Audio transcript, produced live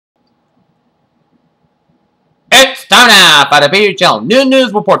time now for the Beer Channel Noon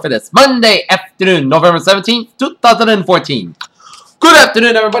News Report for this Monday afternoon, November 17th, 2014. Good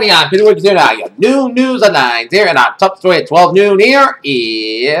afternoon, everybody. I'm Peter Wiggins here, and I got Noon News at 9 here, and our top story at 12 noon here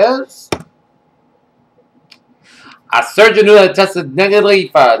is a surgeon who had tested negatively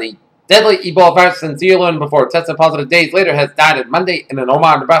for the deadly Ebola virus in Sierra Leone before testing positive days later has died on Monday in an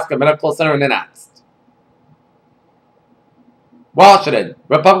Omaha, Nebraska medical center announced. Washington.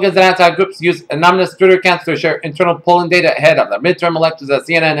 Republicans and outside groups use anonymous Twitter accounts to share internal polling data ahead of the midterm elections as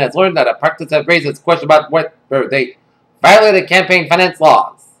CNN has learned that a practice has raised its question about whether they violated campaign finance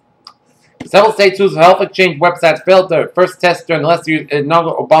laws. Several states whose health exchange websites failed their first test during the last year's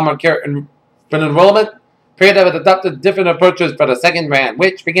inaugural Obamacare enrollment period have adopted different approaches for the second round,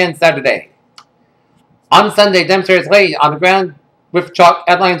 which began Saturday. On Sunday, demonstrators lay on the ground with chalk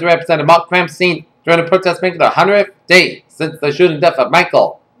outlines representing mock crime scene during a protest making the 100th day since the shooting death of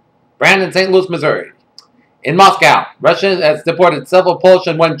Michael Brand in St. Louis, Missouri. In Moscow, Russia has deported several Polish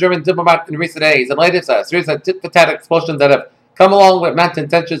and one German diplomat in recent days, and latest a series of tit-for-tat explosions that have come along with mounting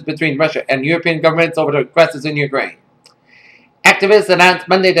tensions between Russia and European governments over the crisis in Ukraine. Activists announced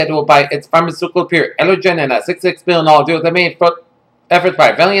Monday that it will buy its pharmaceutical peer Allergen and a $66 billion deal that made efforts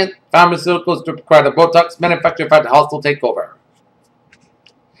by Valiant Pharmaceuticals to acquire the Botox manufactured by the hostile takeover.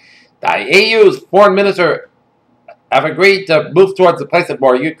 The EU's foreign minister have agreed to move towards the place of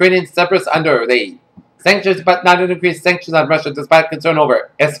more Ukrainian separatists under the sanctions, but not an increased sanctions on Russia despite concern over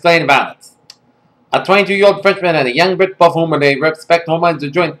escalating violence. A 22-year-old Frenchman and a young Brit, both whom they respect homeland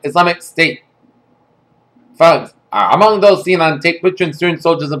to join Islamic State thugs, are among those seen on tape butchering Syrian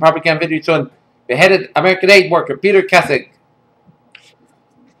soldiers and propaganda video showing beheaded American aid worker Peter Kasich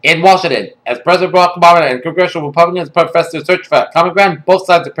in Washington. As President Barack Obama and congressional Republicans profess to search for common ground, both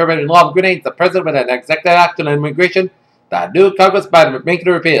sides are permitting law of grenades. The president with an executive action on immigration, the new Congress by making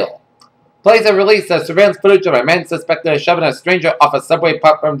a repeal. Police have released the surveillance footage of a man suspected of shoving a stranger off a subway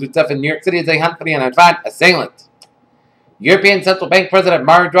platform to death in New York City as they hunt for the unidentified assailant. European Central Bank President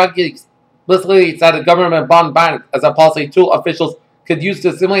Mario Draghi explicitly cited government bond buying as a policy tool officials could use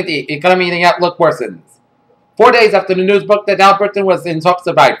to stimulate the economy and the outlook worsens. 4 days after the news broke that Halliburton was in talks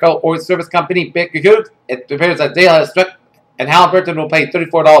to buy fellow oil service company Baker Hughes, it appears that deal has struck, and Halliburton will pay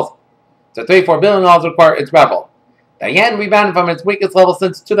 $34 to $34 billion to acquire its rival. The yen rebounded from its weakest level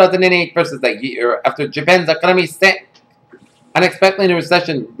since 2008 versus the year after Japan's economy sank unexpectedly in a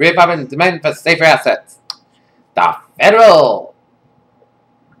recession, reviving demand for safer assets. The Federal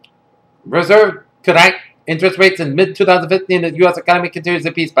Reserve could hike interest rates in mid-2015. The U.S. economy continues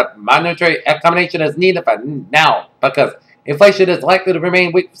to peace, but monetary accommodation is needed for now because inflation is likely to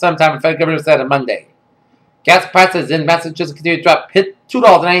remain weak for some time, the Fed governor said on Monday. Gas prices in Massachusetts continue to drop, hit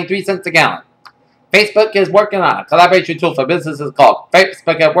 $2.93 a gallon. Facebook is working on a collaboration tool for businesses called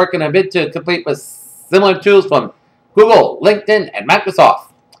Facebook at Work in a bid to complete with similar tools from Google, LinkedIn, and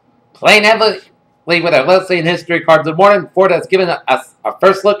Microsoft. Playing heavily with our legacy and history cards this morning, Ford has given us a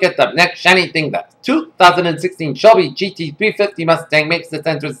first look at the next shiny thing. The 2016 Shelby GT350 Mustang makes its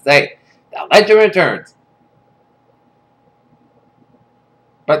entrance today. The legend returns.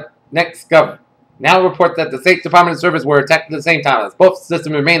 But next government now reports that the State Department and service were attacked at the same time as both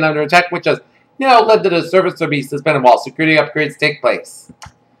systems remain under attack, which has now led to the service to be suspended while security upgrades take place.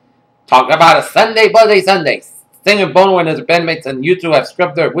 Talk about a Sunday, Bloody Sunday. Singer Bono and his bandmates and U2 have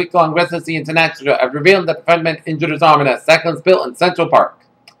scrubbed their week-long residency in Nashville, have revealed that the frontman injured his arm in a cyclone spill in Central Park.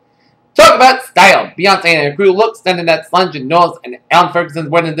 Talk about style. Beyonce and her crew look standing at Slunge and Knowles and Alan Ferguson's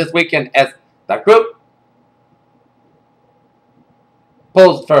wedding this weekend as the group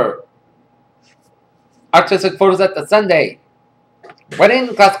posed for artistic photos at the Sunday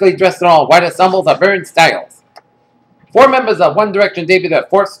wedding. Classically dressed in all white ensembles of varying styles. 4 members of One Direction debuted their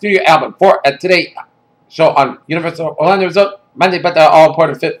 4th studio album, 4 at Today show on Universal Orlando Resort Monday, but the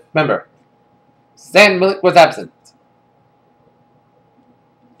all-important 5th member, Stan Malik, was absent.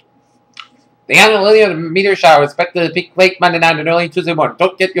 The annual linear meteor shower is expected to peak late Monday night and early Tuesday morning.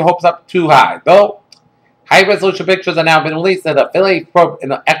 Don't get your hopes up too high, though. High-resolution pictures are now been released of the Philae probe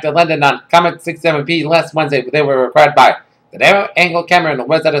in active London on Comet 67P last Wednesday. They were required by the narrow-angle camera in the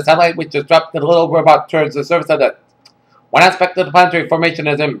west of the satellite, which is dropped a little over about towards the surface of the one aspect of the planetary formation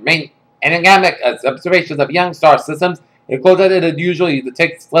is in main enigmatic as observations of young star systems. It closed that it usually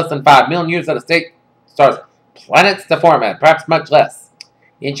takes less than 5 million years of the state stars planets to form, and perhaps much less.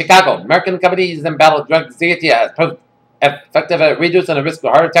 In Chicago, American companies and battle drug Zetia has proved effective at reducing the risk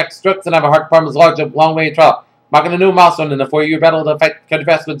of heart attacks, strokes, and other heart problems large of long-way trial, marking a new milestone in the 4-year battle to fight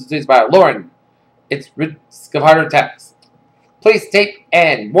cardiovascular disease by lowering its risk of heart attacks. Police tape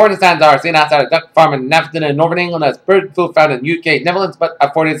and warning signs are seen outside a duck farm in Nafton in Northern England as bird flu found in UK, Netherlands, but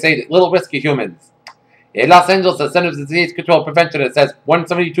according to say little risk to humans. In Los Angeles, the Centers for Disease Control and Prevention, it says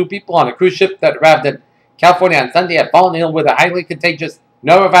 172 people on a cruise ship that arrived in California on Sunday had fallen ill with a highly contagious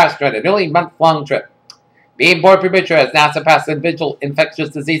norovirus during a nearly month-long trip. Being born premature has now surpassed individual infectious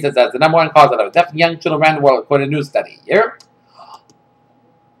diseases as the #1 cause of death in young children around the world, according to a new study. Here.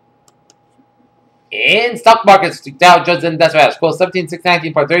 In stock markets, Dow Jones Industrial closed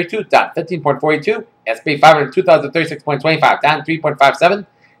 17,619.32, down 15.42. S&P 500 2,036.25, down 3.57.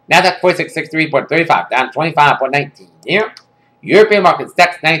 Nasdaq 4663.35, down 25.19. Here. European markets,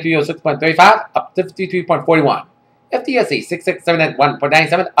 DAX 9306.35, up 53.41. FTSE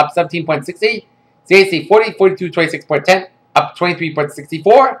 6671.97, up 17.60. CAC 4226.10, up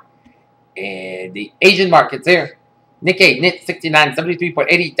 23.64. And the Asian markets here. Nikkei, NIT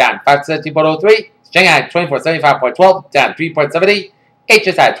 6973.80, down 517.03. Shanghai 2475.12, down 3.70.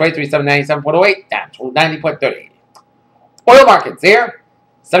 HSI 23797.08, down 90.30. Oil markets here.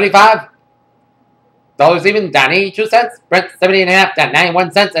 $75 even, down 82 cents. Brent 78.5, down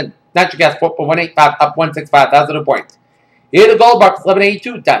 91 cents. And natural gas 4.185, up 165,000 a point. Here the gold markets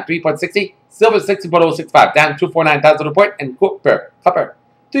 1182, down 3.60. Silver 60.065, down 249,000 a point. And copper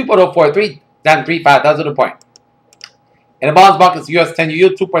 3.043, down 35,000 a point. In the bonds markets, US 10-year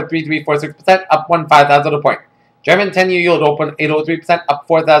yield 2.3346%, up 15,000 a point. German 10-year yield 0.803%, up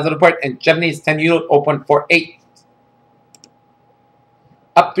 4,000 a point. And Japanese 10-year yield 0.48,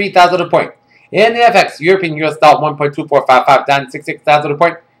 up 3,000 a point. In the FX, European US dollar 1.2455, down 66,000 a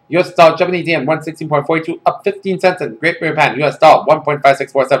point. US dollar Japanese yen 116.42, up 15 cents. And Great Britain pound US dollar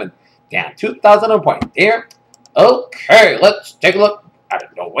 1.5647, down 2,000 a point. Here. Okay, let's take a look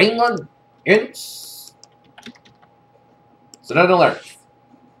at New England Student Alert.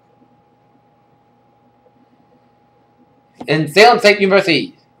 In Salem State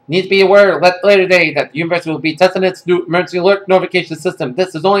University, needs to be aware later today that the university will be testing its new emergency alert notification system.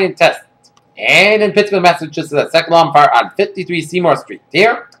 This is only in test. And in Pittsburgh, Massachusetts, a second alarm fire on 53 Seymour Street.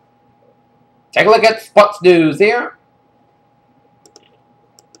 Here. Take a look at sports news here.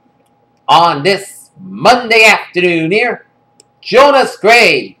 On this Monday afternoon here, Jonas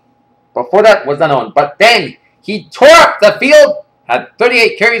Gray, before that was unknown, but then he tore up the field, had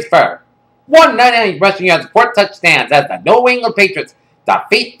 38 carries for 199 rushing yards, 4 touchdowns as the New England Patriots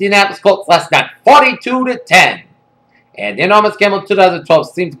defeat the Indianapolis Colts last night, 42-10. And the enormous Campbell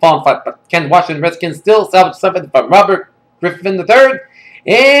 2012 seemed to fall in flat, but Ken Washington Redskins still salvaged something from Robert Griffin III.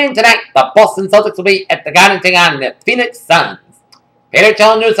 And tonight, the Boston Celtics will be at the Garden taking on the Phoenix Suns. Peter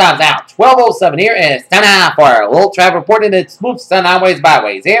Chell News Times now, 12:07 here, and it's time now for a little travel report, and it's smooth sun highways,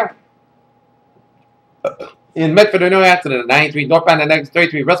 byways here. In Medford, no accident at 93 northbound and next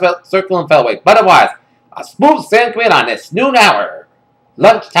 33 Roosevelt Circle and Fellway. But otherwise, a smooth sailing commute on this noon hour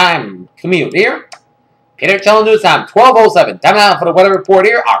lunchtime commute here. Peter Chell News Time, 12:07. Time now for the weather report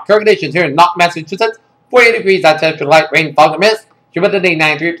here. Our current conditions here in Knox, Massachusetts. 48 degrees out temperature, light rain, fog, and mist. Humidity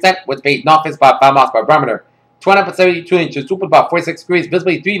 93%, with speed northeast about 5 miles per barometer. 272 inches, super about 46 degrees,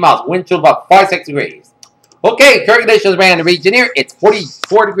 visibility 3 miles, wind chill about 46 degrees. Okay, current conditions around the region here. It's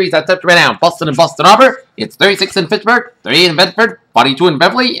 44 degrees out temperature right now in Boston and Boston Harbor. It's 36 in Fitchburg, 38 in Bedford, 42 in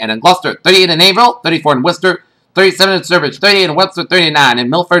Beverly, and in Gloucester, 38 in Naperville, 34 in Worcester, 37 in Sturbridge, 38 in Webster, 39 in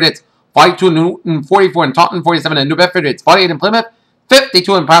Milford. It's 42 in Newton, 44 in Taunton, 47 in New Bedford. It's 48 in Plymouth,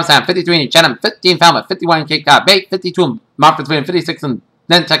 52 in Provincetown, 53 in Chatham, 50 in Falmouth, 51 in Cape Cod Bay, 52 in Montford, 56 in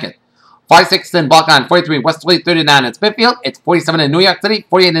Nantucket, 46 in Block Island, 43 in Westerly, 39 in Smithfield. It's 47 in New York City,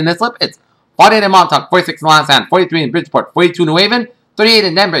 48 in Islip. It's 48 in Montauk, 46 in Lansdowne, 43 in Bridgeport, 42 in New Haven, 38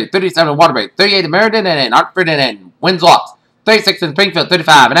 in Denver, 37 in Waterbury, 38 in Meriden, and in Hartford, and in Windsor, 36 in Springfield,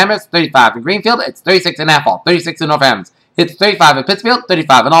 35 in Amherst, 35 in Greenfield. It's 36 in Athol, 36 in North Adams. It's 35 in Pittsfield,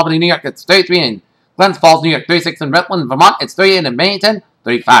 35 in Albany, New York. It's 33 in Glens Falls, New York, 36 in Rutland, Vermont. It's 38 in Bennington,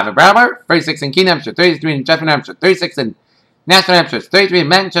 35 in Brattleboro, 36 in Keene, Hampshire, 33 in Chester, Hampshire, 36 in Nashville, Hampshire, 33 in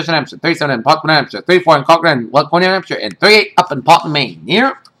Manchester, Hampshire, 37 in Parkland, Hampshire, 34 in Cochrane, Laconia, Hampshire, and 38 up in Portland, Maine.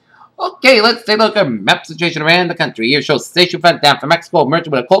 Here. Okay, let's take a look at map situation around the country. Here shows station front down from Mexico,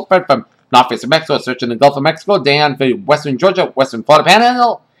 merging with a cold front from northwest of Mexico, searching the Gulf of Mexico, down for western Georgia, western Florida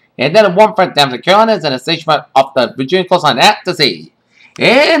Panhandle, and then a warm front down to the Carolinas, and a station front off the Virginia coastline at the sea.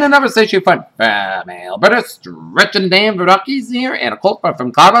 And another station front from Alberta, stretching down for Rockies here, and a cold front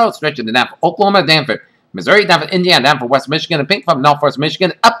from Colorado, stretching down for Oklahoma, down for Missouri, down for Indiana, down for West Michigan, and pink from northwest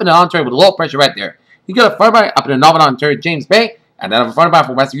Michigan, up in the Ontario with a low pressure right there. You got a far by up in the northern Ontario, James Bay, and then a front by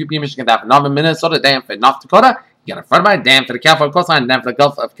for western UP, Michigan, down for northern Minnesota, down for North Dakota. You got a front by down for the California coastline, down for the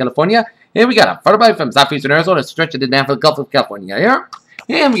Gulf of California. And we got a front by from southeastern Arizona, stretching it down for the Gulf of California here.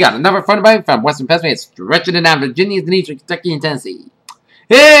 And we got another front by from western Pennsylvania, stretching it down Virginia, Eastern Kentucky, and Tennessee.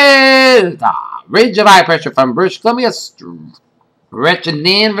 And the ridge of high pressure from British Columbia, stretching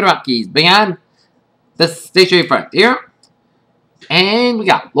down for the Rockies beyond this stationary front here. And we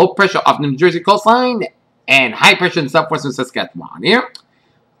got low pressure off the New Jersey coastline and high pressure in southwestern Saskatchewan here.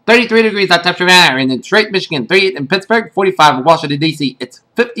 33 degrees at temperature air in Detroit, Michigan, 38 in Pittsburgh, 45 in Washington, D.C. It's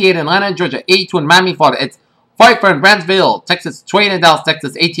 58 in Atlanta, Georgia, 82 in Miami, Florida. It's 44 in Brownsville, Texas, 20 in Dallas,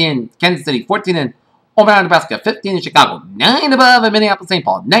 Texas, 18 in Kansas City, 14 in Omaha, Nebraska, 15 in Chicago, 9 above in Minneapolis, St.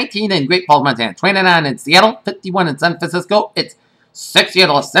 Paul, 19 in Great Falls, Montana, 29 in Seattle, 51 in San Francisco. It's 60 in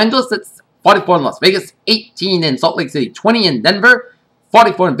Los Angeles, it's 44 in Las Vegas, 18 in Salt Lake City, 20 in Denver,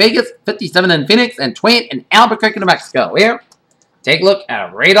 44 in Vegas, 57 in Phoenix, and 28 in Albuquerque, New Mexico. Here, take a look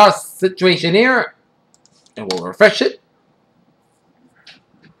at radar situation here, and we'll refresh it.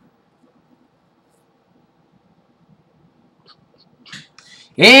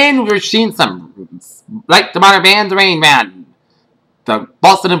 And we're seeing some light to moderate bands of rain, man. The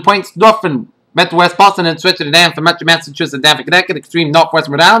Boston and points north and Metro-West Boston and stretch to the down from Metro Massachusetts down for Connecticut, extreme northwest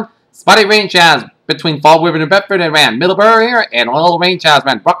Rhode Island. Spotty rain showers between Fall River and Bedford and around Middleborough here, and all rain showers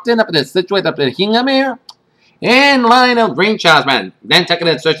around Brockton up in the Situate up in Hingham here. And line of rain showers, man. Then taking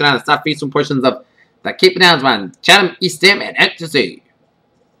it stretching on the southeastern portions of the Cape Downs, man. Chatham, Eastham, and Ecstasy.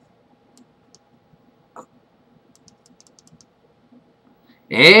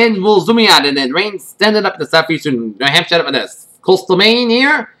 And we'll zoom out, and then rain standing up in the southeastern New Hampshire up in the coastal Maine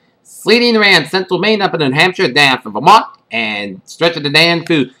here. Sleeting around central Maine up in New Hampshire down from Vermont. And stretching it down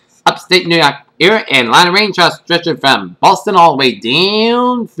to upstate New York here. And line of rain showers stretching from Boston all the way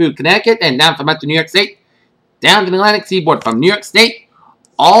down through Connecticut and down from Metro New York State. Down to the Atlantic seaboard from New York State.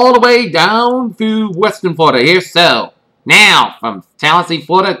 All the way down through western Florida here. So, now from Tallahassee,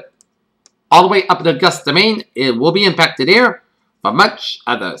 Florida, all the way up to Augusta, Maine, it will be impacted here. For much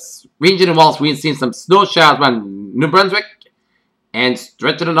of the region and walls, we've seen some snow showers around New Brunswick and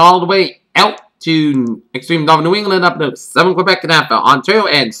stretching it all the way out to extreme northern New England, up to southern Quebec and down for Ontario,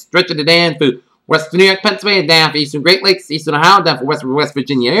 and stretching it down through western New York, Pennsylvania, down for eastern Great Lakes, eastern Ohio, down for West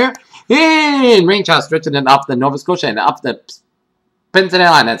Virginia here, and rain showers stretching it up to Nova Scotia and up to Princeton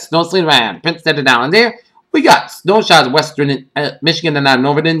Island, and snow sleeting around Princeton Island there. We got snow showers western Michigan and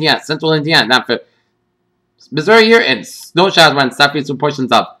northern Indiana, central Indiana, down for Missouri here, and snow showers around southeastern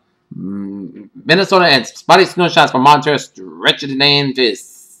portions of Minnesota, and spotty snow showers from Montreal stretching it into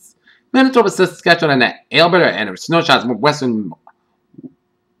Manitoba, Saskatchewan, and Alberta, and snow showers from western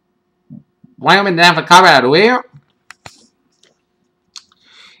Wyoming down for Colorado here.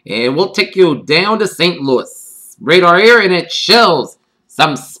 And we'll take you down to St. Louis. Radar here, and it shows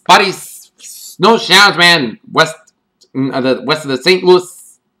some spotty snow showers around west of the St. Louis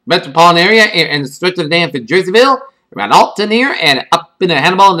metropolitan area, and stretching it down to Jerseyville, around Alton here, and up into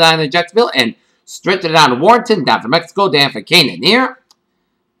Hannibal, and down to Jacksonville, and stretching it down to Warrenton, down to Mexico, down for Canaan here.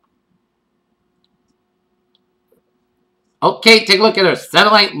 Okay, take a look at our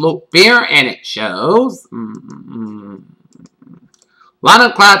satellite loop here, and it shows a lot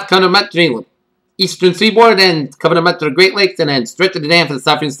of clouds coming to Metro eastern seaboard, and coming to Metro Great Lakes, and then stretching it down for the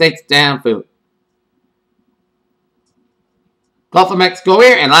southern states, down for Gulf of Mexico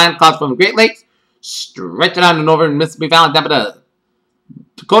here, and line clouds from the Great Lakes, stretching on the northern Mississippi Valley, down to the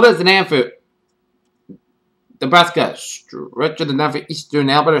Dakotas, and down for Nebraska, stretching it down for eastern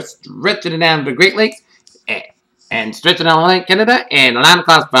Alberta, stretching it down to the Great Lakes, and stretching on Canada, and line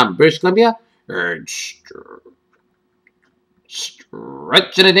clouds from British Columbia,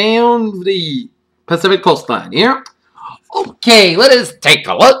 stretching it down the Pacific coastline here. Okay, let us take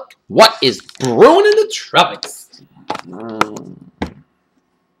a look. What is brewing in the tropics?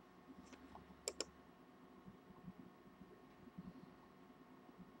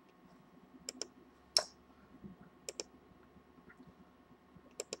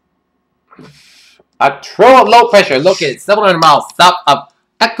 A trough of low pressure located several hundred miles south of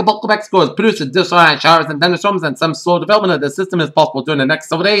Acapulco, Mexico, has produced additional showers and thunderstorms, and some slow development of the system is possible during the next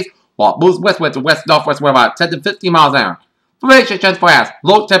several days, while it moves westward to west-northwest for about 10 to 15 miles an hour. Formation chance for hours.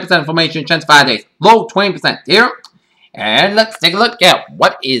 Low 10% formation chance 5 days. Low 20% here. And let's take a look at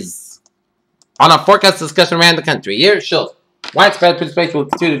what is on a forecast discussion around the country. Here it shows widespread precipitation will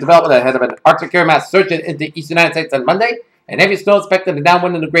continue to develop ahead of an Arctic air mass surging into the eastern United States on Monday, and heavy snow expected in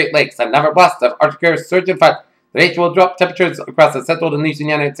downwind in the Great Lakes. Another blast of Arctic air surging front. The nature will drop temperatures across the central and eastern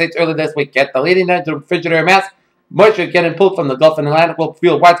United States early this week. At the leading edge of frigid air mass, moisture getting pulled from the Gulf and Atlantic will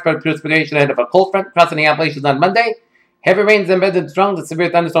fuel widespread precipitation ahead of a cold front crossing the Appalachians on Monday. Heavy rains embedded strong to severe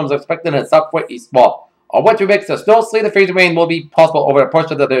thunderstorms are expected in the southwest wall. A wintry mix of snow, sleet, and freezing rain will be possible over a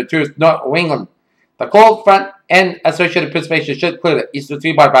portion of the interior North New England. The cold front and associated precipitation should clear the eastern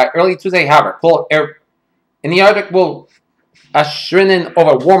seaboard by early Tuesday. However, cold air in the Arctic will ushering in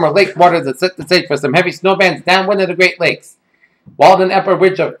over warmer lake waters that set the stage for some heavy snow bands downwind of the Great Lakes. While an upper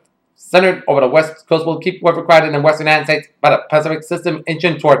ridge of centered over the west coast will keep weather quiet in the western United States, but a Pacific system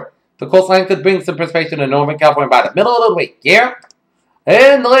inching toward the coastline could bring some precipitation to Northern California by the middle of the week. Yeah.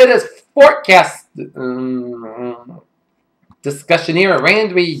 And the latest forecast discussion here,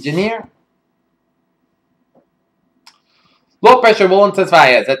 rain region here. Low pressure will intensify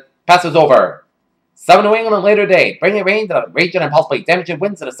as it passes over southern New England later today, bringing rain to the region and possibly damaging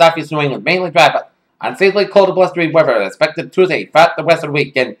winds to the southeast New England, mainly dry but unsafely cold and blustery weather expected Tuesday throughout the western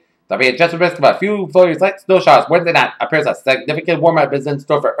weekend. There'll be a just risk of a few flurries like snow showers. Wednesday night appears a significant warmer is in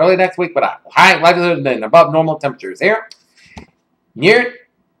store for early next week with a high likelihood and above normal temperatures here.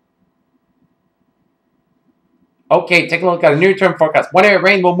 Okay, take a look at a near-term forecast. One area of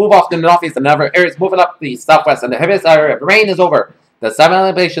rain will move off to the northeast, and other areas moving up the southwest. And the heaviest area of rain is over the southern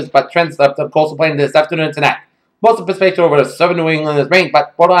elevations, but trends up the coastal plain this afternoon and tonight. Most of the precipitation over the southern New England is rain,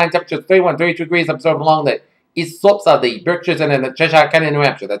 but borderline temperatures 31, 32 degrees observed along the east slopes of the Berkshires and in the Cheshire County, New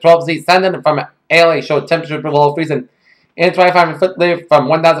Hampshire. The 12Z standard from ALA showed temperatures below freezing in 2,500 feet from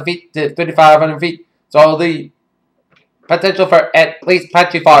 1,000 feet to 3,500 feet. So the potential for at least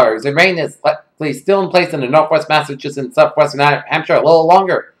patchy fires and rain is likely still in place in the northwest Massachusetts and southwestern New Hampshire a little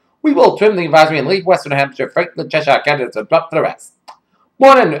longer. We will trim the advisory and leave western New Hampshire, Franklin, Cheshire County to drop to the rest.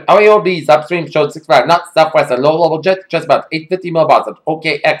 Morning, AOB's upstream showed 65 knots southwest and low-level jets, just about 850 millibars of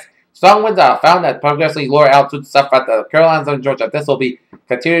OKX. Strong winds are found at progressively lower altitudes south at the Carolinas and Georgia. This will be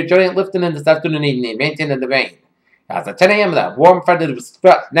continued joint lifting in this afternoon and evening, maintained in the rain. As at 10 a.m., the warm front is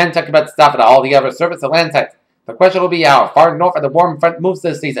Nantucket about to stop at all the other surface of land sites. The question will be how far north of the warm front moves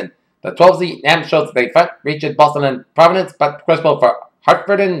this season. The 12Z NAM shows the front reaches Boston and Providence, but credible for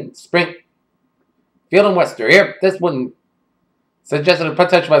Hartford and Springfield and Worcester. Here, this one suggested a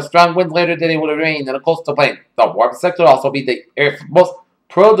potential of strong winds later today will rain in the coastal plain. The warm sector will also be the area's most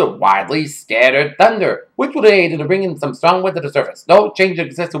prone to widely scattered thunder, which will aid in bringing some strong wind to the surface. No change in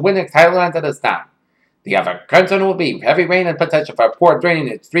consistent wind and tidal lines at this time. The other concern will be heavy rain and potential for poor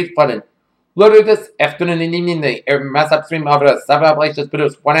draining and street flooding. Later this afternoon and evening, the mass upstream of the Southern Appalachians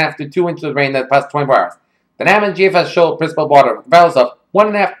produced 1.5 to 2 inches of rain in the past 24 hours. The NAM and GFS show principal water values of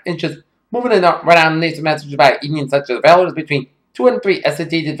 1.5 inches, moving in around the eastern Massachusetts by evening, such as values between 2 and 3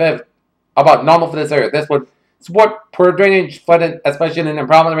 SAT about normal for this area. This would support poor drainage flooding, especially in the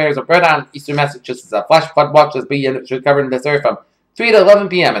problem areas of Rhode Island, eastern Massachusetts. A flash flood watch is being covered in this area from 3 to 11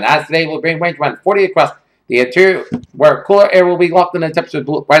 p.m. And as today will bring range around 40 across the interior, where cooler air will be locked in the temperature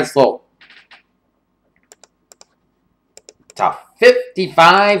rise slow to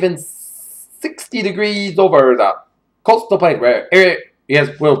 55 and 60 degrees over the coastal plain, where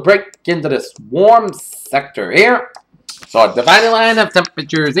areas will break into this warm sector here. So a dividing line of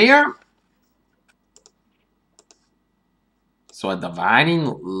temperatures here. So a dividing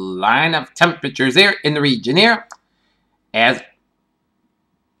line of temperatures here in the region here. As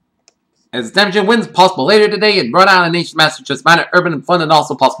temperature winds possible later today in Rhode Island, East Massachusetts, minor urban and flooding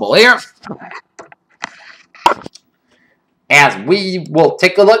also possible here. As we will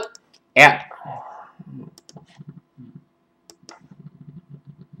take a look at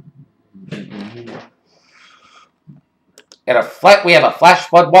we have a flash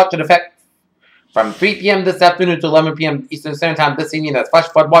flood watch in effect from 3 p.m. this afternoon to 11 p.m. Eastern Standard Time this evening. That's flash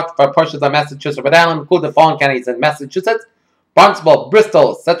flood watch for portions of Massachusetts, Rhode Island, including the following counties in Massachusetts: Barnstable,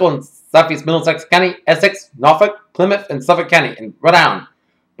 Bristol, Central and Southeast Middlesex County, Essex, Norfolk, Plymouth, and Suffolk County in Rhode Island,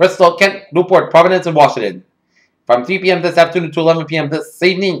 Bristol, Kent, Newport, Providence, and Washington. From 3 p.m. this afternoon to 11 p.m. this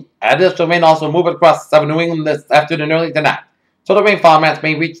evening, additional rain also move across southern New England this afternoon early tonight. Total rainfall amounts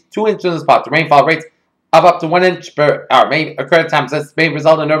may reach 2 inches in the spot. The rainfall rates of up to 1 inch per hour may occur at times. This may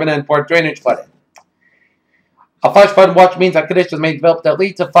result in urban and poor drainage flooding. A flash flood watch means that conditions may develop that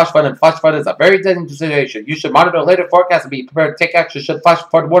lead to flash flood, and flash flood is a very dangerous situation. You should monitor later forecasts and be prepared to take action should flash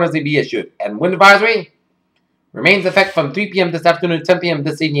flood warnings be issued. And wind advisory remains in effect from 3 p.m. this afternoon to 10 p.m.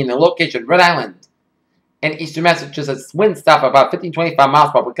 this evening in location Rhode Island and eastern Massachusetts. Winds stop about 15-25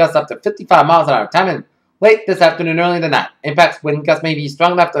 miles per hour with gusts up to 55 miles an hour. Timing late this afternoon, early tonight. Impacts wind gusts may be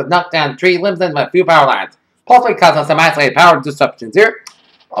strong enough to knock down tree limbs and a few power lines, possibly causing some isolated power disruptions here.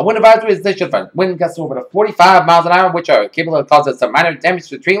 A wind advisory is issued for wind gusts over to 45 miles an hour, which are capable of causing some minor damage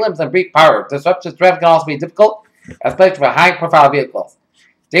to tree limbs and brief power disruptions. Traffic can also be difficult, especially for high-profile vehicles.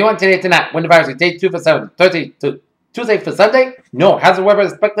 Day 1 today tonight. Wind advisory. Day 2 for Thursday to Tuesday for Sunday. No hazard weather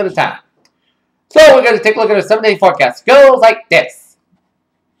expected at the time. So we're going to take a look at our 7-day forecast. It goes like this.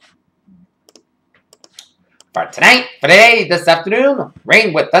 For tonight, for today, this afternoon,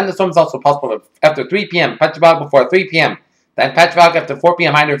 rain with thunderstorms also possible after 3 p.m. Patchy fog before 3 p.m. Then patchy fog after 4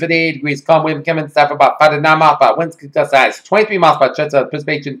 p.m. High near 58 degrees. Calm wind coming south about 5 to 9 miles per hour. Winds gust size 23 miles per hour. Chance of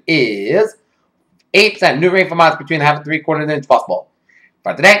precipitation is 8%. New rainfall amounts between half and 3/4 inch possible.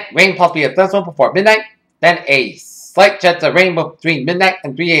 For tonight, rain possibly a thunderstorm before midnight, then a slight chance of rain between midnight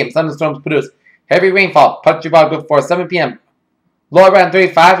and 3 a.m. Thunderstorms produce heavy rainfall, punch before 7 p.m. Low around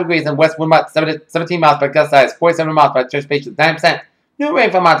 35 degrees and west wind about 17 miles per gust size, 47 miles per anticipation, 9%. New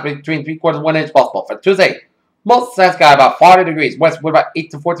rainfall amounts between 3/4 and 1 inch possible. For Tuesday, most of the sky about 40 degrees, west wind about 8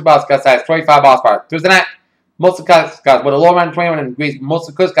 to 14 miles gust size, 25 miles per hour. Tuesday night, most of the skies with a low around 21 degrees, most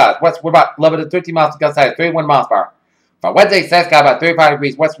of the coast skies, west wind about 11 to 13 miles gust size, 31 miles per hour. For Wednesday, sky about 35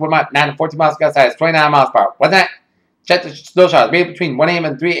 degrees, west wind about 9 to 14 miles gust size, 29 miles per hour. Wednesday night, check the snow showers made between 1 a.m.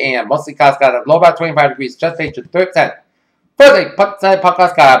 and 3 a.m. Mostly cloudy skies, low about 25 degrees, just station 30%. Thursday, sunny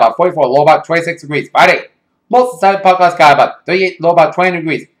podcast sky about 44, low about 26 degrees. Friday, most sunny podcast sky about 38, low about 20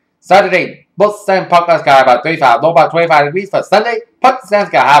 degrees. Saturday, most sunny podcast sky about 35, low about 25 degrees. For Sunday, podcast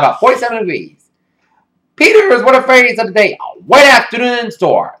sky high about 47 degrees. Peter's what a phrase of the day. A white afternoon in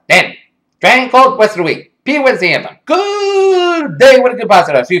store. Then, dry and cold rest of the week. Peter Wednesday, have a good day with a good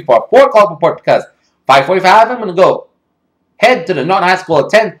positive. Shoot for a 4 o'clock report because 5:45 I'm going to go head to the Norton High School at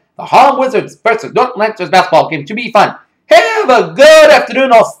 10. The Harlem Wizards versus Norton Lancers basketball game to be fun. Have a good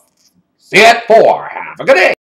afternoon. I'll see you at 4. Have a good day.